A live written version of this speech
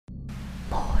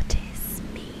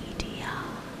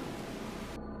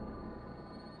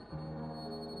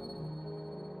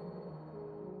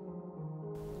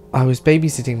I was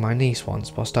babysitting my niece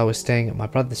once whilst I was staying at my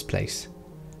brother's place,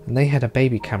 and they had a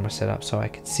baby camera set up so I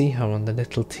could see her on the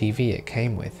little TV it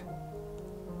came with.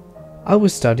 I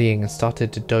was studying and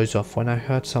started to doze off when I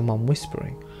heard someone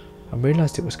whispering and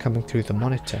realised it was coming through the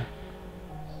monitor.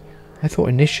 I thought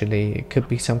initially it could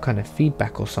be some kind of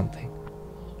feedback or something,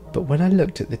 but when I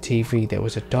looked at the TV there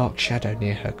was a dark shadow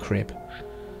near her crib.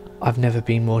 I've never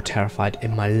been more terrified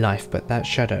in my life, but that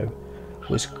shadow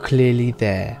was clearly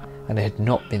there and it had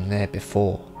not been there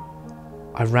before.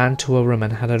 I ran to a room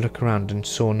and had a look around and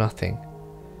saw nothing,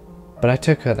 but I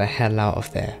took her the hell out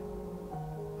of there.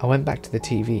 I went back to the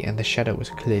TV and the shadow was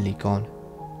clearly gone.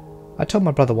 I told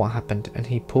my brother what happened and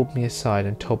he pulled me aside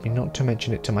and told me not to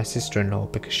mention it to my sister-in-law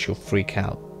because she'll freak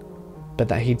out, but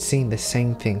that he'd seen the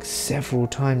same thing several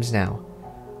times now,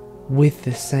 with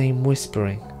the same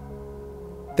whispering.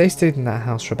 They stayed in that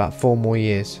house for about 4 more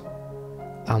years,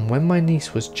 and when my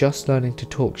niece was just learning to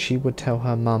talk she would tell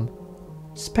her mum,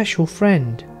 "Special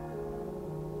friend."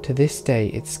 To this day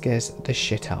it scares the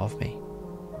shit out of me.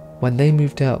 When they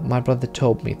moved out, my brother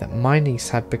told me that my niece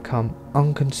had become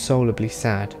inconsolably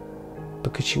sad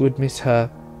because she would miss her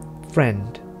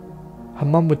friend. Her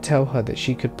mum would tell her that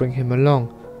she could bring him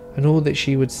along, and all that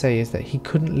she would say is that he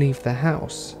couldn't leave the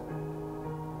house.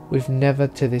 We've never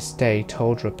to this day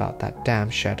told her about that damn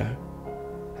shadow,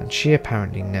 and she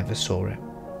apparently never saw it.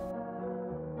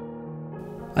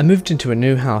 I moved into a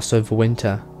new house over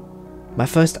winter, my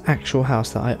first actual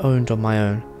house that I owned on my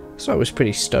own, so I was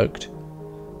pretty stoked.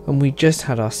 And we just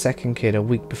had our second kid a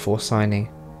week before signing.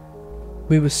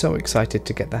 We were so excited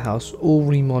to get the house all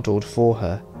remodelled for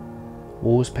her.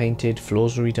 Walls painted,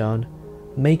 floors redone,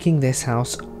 making this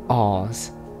house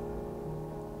ours.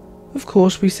 Of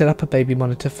course we set up a baby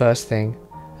monitor first thing,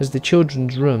 as the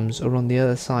children's rooms are on the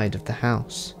other side of the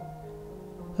house.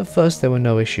 At first there were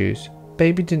no issues.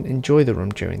 Baby didn't enjoy the room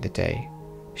during the day.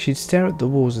 She'd stare at the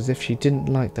walls as if she didn't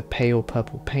like the pale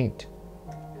purple paint.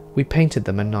 We painted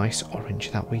them a nice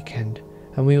orange that weekend,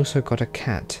 and we also got a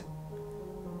cat.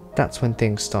 That's when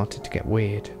things started to get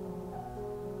weird.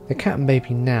 The cat and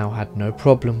baby now had no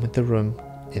problem with the room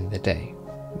in the day,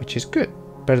 which is good,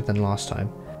 better than last time,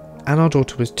 and our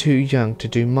daughter was too young to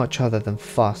do much other than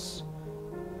fuss.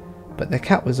 But the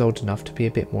cat was old enough to be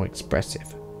a bit more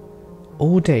expressive.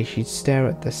 All day she'd stare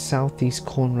at the southeast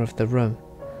corner of the room,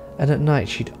 and at night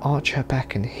she'd arch her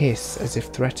back and hiss as if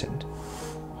threatened.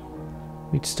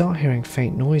 We'd start hearing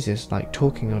faint noises like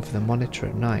talking over the monitor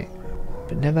at night,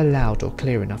 but never loud or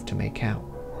clear enough to make out.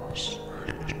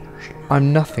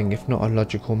 I'm nothing if not a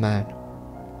logical man.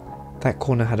 That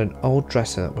corner had an old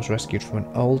dresser that was rescued from an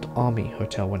old army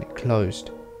hotel when it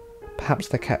closed. Perhaps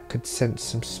the cat could sense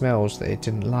some smells that it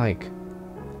didn't like.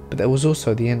 But there was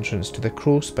also the entrance to the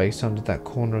crawl space under that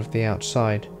corner of the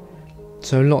outside,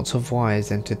 so lots of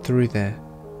wires entered through there.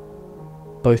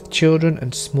 Both children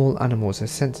and small animals are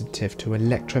sensitive to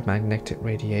electromagnetic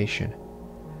radiation,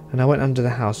 and I went under the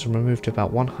house and removed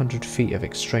about 100 feet of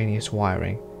extraneous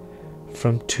wiring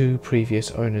from 2 previous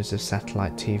owners of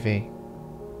satellite TV.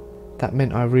 That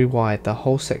meant I rewired the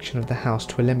whole section of the house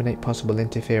to eliminate possible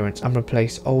interference and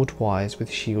replace old wires with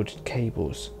shielded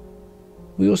cables.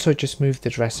 We also just moved the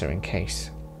dresser in case.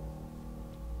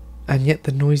 And yet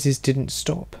the noises didn't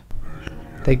stop.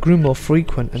 They grew more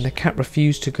frequent and the cat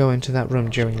refused to go into that room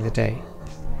during the day.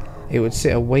 It would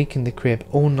sit awake in the crib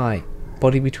all night,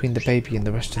 body between the baby and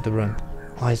the rest of the room,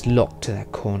 eyes locked to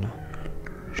that corner,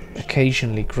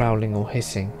 occasionally growling or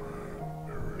hissing.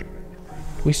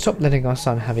 We stopped letting our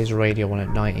son have his radio on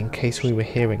at night in case we were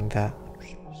hearing that.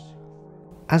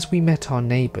 As we met our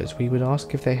neighbours, we would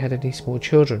ask if they had any small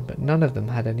children, but none of them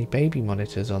had any baby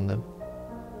monitors on them.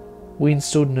 We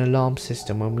installed an alarm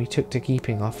system when we took to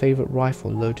keeping our favourite rifle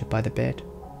loaded by the bed.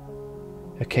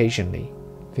 Occasionally,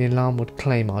 the alarm would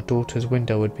claim our daughter's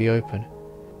window would be open,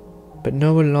 but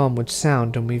no alarm would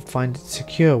sound and we'd find it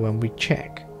secure when we'd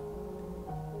check.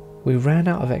 We ran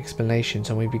out of explanations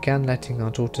and we began letting our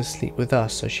daughter sleep with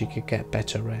us so she could get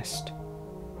better rest.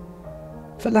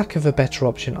 For lack of a better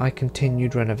option, I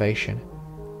continued renovation.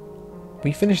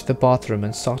 We finished the bathroom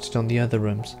and started on the other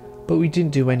rooms, but we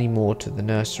didn't do any more to the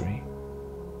nursery.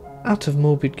 Out of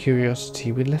morbid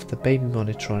curiosity, we left the baby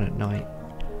monitor on at night,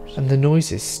 and the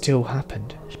noises still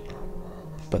happened,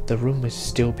 but the room was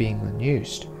still being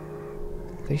unused.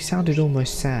 They sounded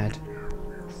almost sad,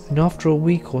 and after a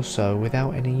week or so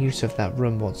without any use of that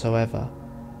room whatsoever,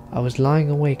 I was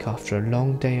lying awake after a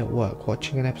long day at work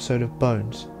watching an episode of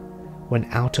Bones, when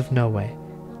out of nowhere,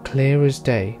 clear as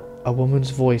day, a woman's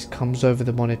voice comes over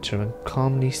the monitor and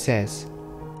calmly says,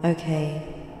 "Okay,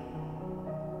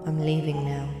 I'm leaving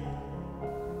now."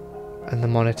 And the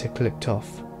monitor clicked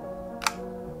off.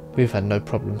 We've had no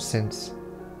problems since.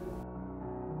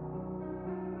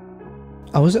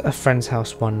 I was at a friend's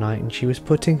house one night and she was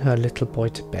putting her little boy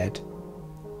to bed.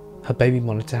 Her baby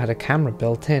monitor had a camera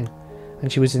built in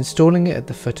and she was installing it at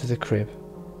the foot of the crib.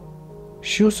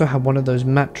 She also had one of those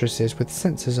mattresses with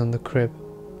sensors on the crib.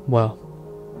 Well,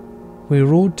 we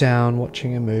were all down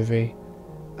watching a movie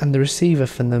and the receiver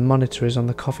from the monitor is on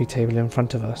the coffee table in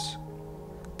front of us.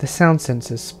 The sound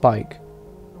sensors spike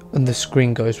and the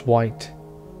screen goes white.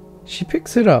 She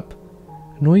picks it up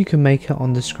and all you can make out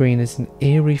on the screen is an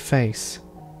eerie face.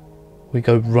 We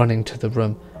go running to the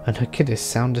room and her kid is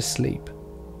sound asleep.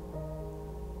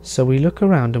 So we look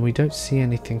around and we don't see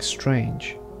anything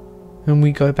strange, and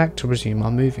we go back to resume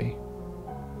our movie.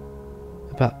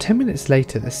 About 10 minutes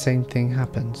later the same thing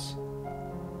happens.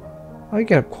 I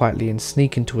get up quietly and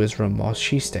sneak into his room while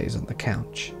she stays on the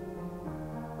couch.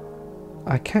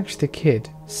 I catch the kid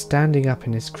standing up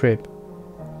in his crib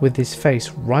with his face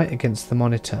right against the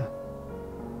monitor.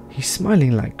 He's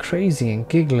smiling like crazy and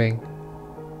giggling.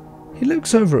 He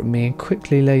looks over at me and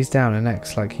quickly lays down and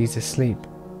acts like he's asleep.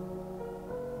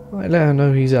 I let her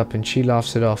know he's up and she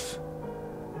laughs it off.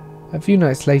 A few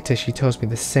nights later she tells me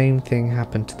the same thing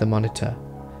happened to the monitor,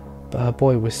 but her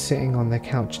boy was sitting on the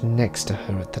couch next to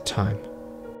her at the time.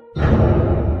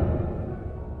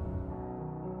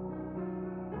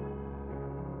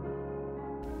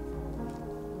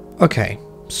 Okay,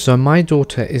 so my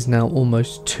daughter is now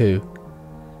almost 2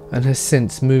 and has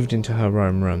since moved into her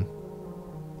own room.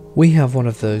 We have one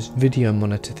of those video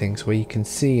monitor things where you can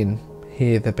see and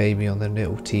hear the baby on the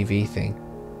little TV thing,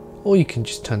 or you can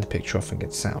just turn the picture off and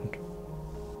get sound.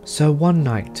 So one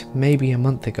night, maybe a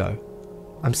month ago,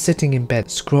 I'm sitting in bed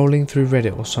scrolling through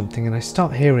Reddit or something and I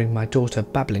start hearing my daughter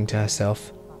babbling to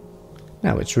herself.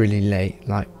 Now it's really late,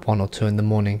 like 1 or 2 in the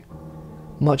morning,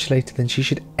 much later than she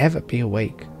should ever be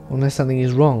awake, unless something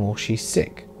is wrong or she's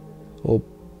sick, or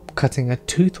cutting a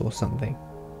tooth or something.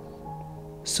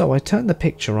 So I turn the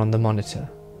picture on the monitor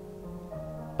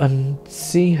and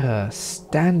see her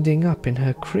standing up in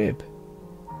her crib,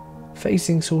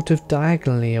 facing sort of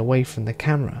diagonally away from the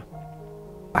camera.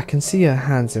 I can see her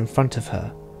hands in front of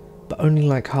her, but only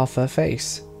like half her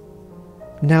face.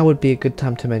 Now would be a good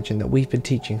time to mention that we've been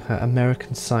teaching her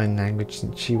American Sign Language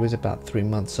since she was about 3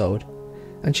 months old,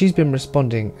 and she's been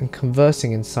responding and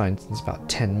conversing in sign since about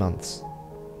 10 months.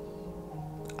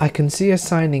 I can see her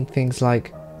signing things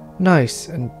like nice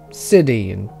and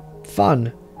silly and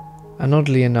fun, and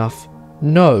oddly enough,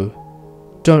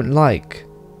 no, don't like,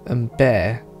 and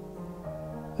bear.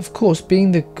 Of course,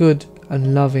 being the good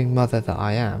and loving mother that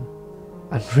I am,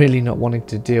 and really not wanting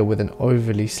to deal with an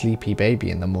overly sleepy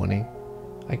baby in the morning,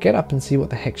 I get up and see what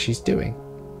the heck she's doing.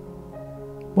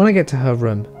 When I get to her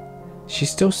room,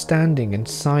 she's still standing and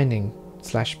signing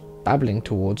 / babbling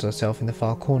towards herself in the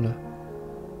far corner.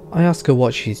 I ask her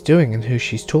what she's doing and who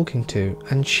she's talking to,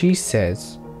 and she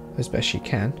says, as best she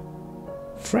can,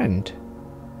 friend,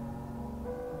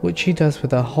 which she does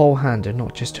with her whole hand and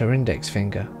not just her index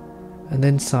finger, and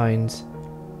then signs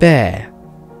bear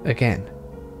again.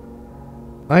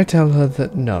 I tell her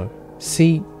that no,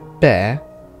 see, Bear,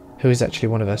 who is actually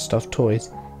one of her stuffed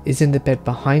toys, is in the bed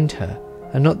behind her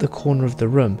and not the corner of the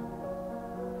room,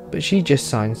 but she just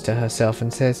signs to herself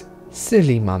and says,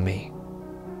 silly mummy.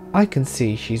 I can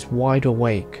see she's wide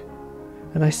awake,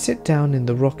 and I sit down in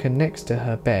the rocker next to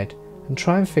her bed and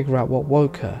try and figure out what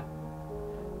woke her,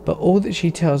 but all that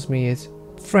she tells me is,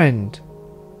 friend,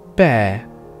 bear,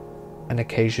 and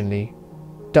occasionally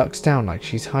ducks down like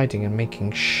she's hiding and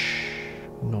making shh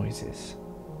noises.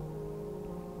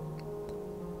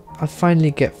 I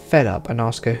finally get fed up and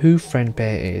ask her who friend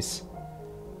bear is,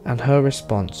 and her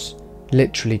response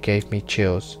literally gave me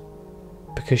chills,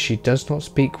 because she does not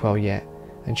speak well yet,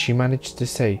 and she managed to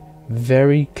say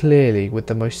very clearly with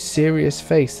the most serious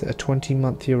face that a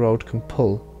 20-month-old can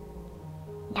pull,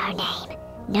 no name,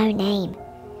 no name,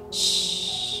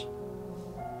 shh.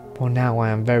 Well, now I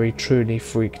am very truly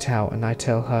freaked out, and I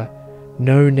tell her,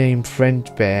 no name friend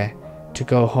bear, to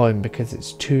go home because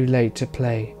it's too late to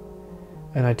play.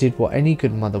 And I did what any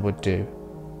good mother would do.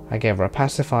 I gave her a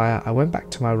pacifier, I went back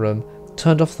to my room,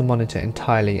 turned off the monitor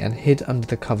entirely and hid under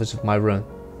the covers of my room,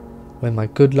 where my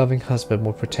good loving husband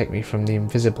will protect me from the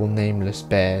invisible nameless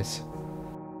bears.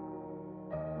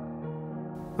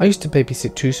 I used to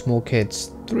babysit 2 small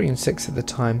kids, 3 and 6 at the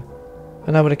time,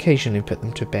 and I would occasionally put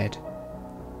them to bed.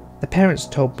 The parents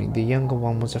told me the younger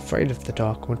one was afraid of the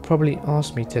dark and would probably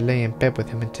ask me to lay in bed with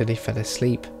him until he fell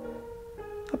asleep.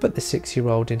 I put the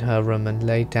 6-year-old in her room and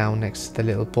laid down next to the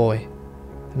little boy,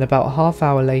 and about a half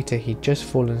hour later he'd just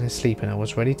fallen asleep and I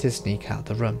was ready to sneak out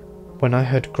the room, when I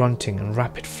heard grunting and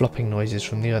rapid flopping noises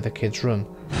from the other kid's room.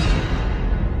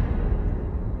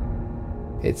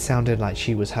 It sounded like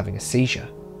she was having a seizure.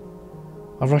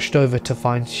 I rushed over to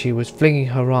find she was flinging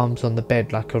her arms on the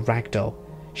bed like a rag doll.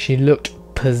 She looked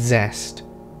possessed.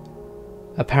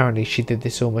 Apparently she did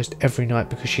this almost every night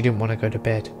because she didn't want to go to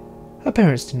bed. Her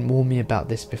parents didn't warn me about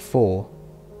this before,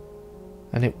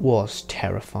 and it was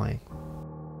terrifying.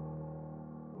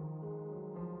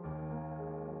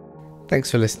 Thanks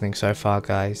for listening so far,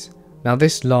 guys. Now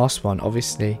this last one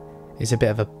obviously is a bit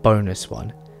of a bonus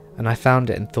one, and I found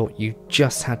it and thought you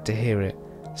just had to hear it,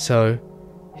 so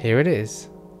here it is.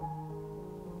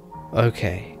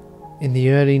 Okay, in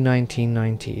the early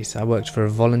 1990s I worked for a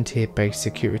volunteer-based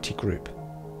security group.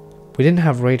 We didn't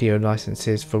have radio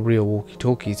licenses for real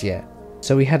walkie-talkies yet,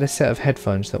 so we had a set of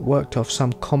headphones that worked off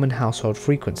some common household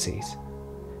frequencies.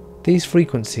 These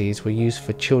frequencies were used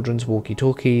for children's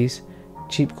walkie-talkies,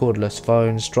 cheap cordless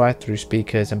phones, drive-through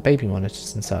speakers and baby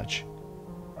monitors and such.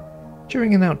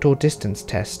 During an outdoor distance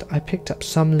test, I picked up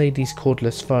some lady's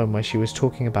cordless phone where she was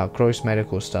talking about gross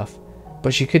medical stuff,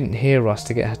 but she couldn't hear us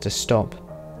to get her to stop.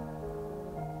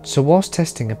 So whilst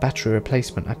testing a battery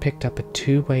replacement, I picked up a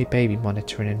two-way baby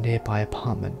monitor in a nearby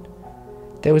apartment.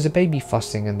 There was a baby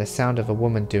fussing and the sound of a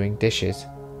woman doing dishes.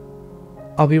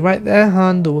 "I'll be right there,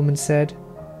 hon," the woman said.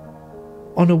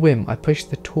 On a whim, I pushed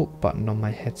the talk button on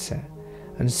my headset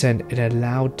and said in a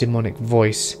loud demonic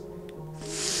voice,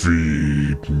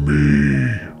 "Feed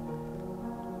me."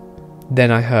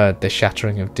 Then I heard the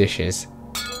shattering of dishes.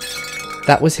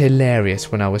 That was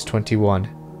hilarious when I was 21.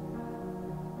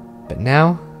 But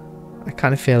now, I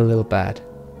kind of feel a little bad.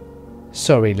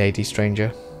 Sorry, lady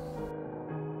stranger.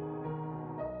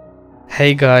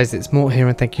 Hey guys, it's Mort here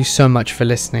and thank you so much for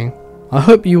listening. I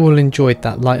hope you all enjoyed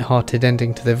that light-hearted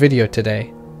ending to the video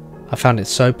today. I found it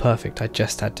so perfect I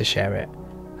just had to share it.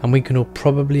 And we can all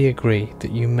probably agree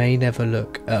that you may never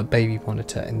look at a baby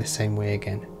monitor in the same way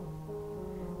again.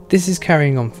 This is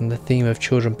carrying on from the theme of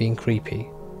children being creepy,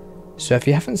 so if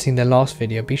you haven't seen the last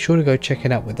video, be sure to go check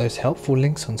it out with those helpful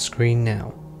links on screen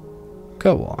now.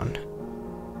 Go on.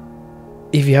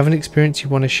 If you have an experience you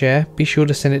want to share, be sure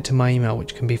to send it to my email,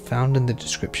 which can be found in the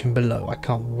description below. I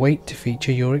can't wait to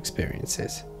feature your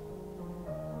experiences.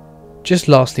 Just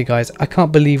lastly guys, I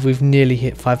can't believe we've nearly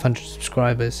hit 500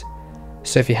 subscribers.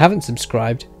 So if you haven't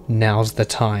subscribed, now's the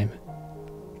time.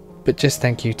 But just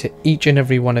thank you to each and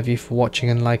every one of you for watching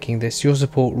and liking this. Your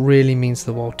support really means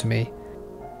the world to me.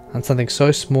 And something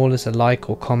so small as a like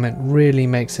or comment really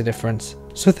makes a difference.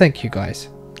 So thank you guys.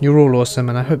 You're all awesome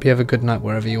and I hope you have a good night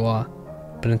wherever you are.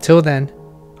 But until then,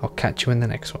 I'll catch you in the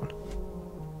next one.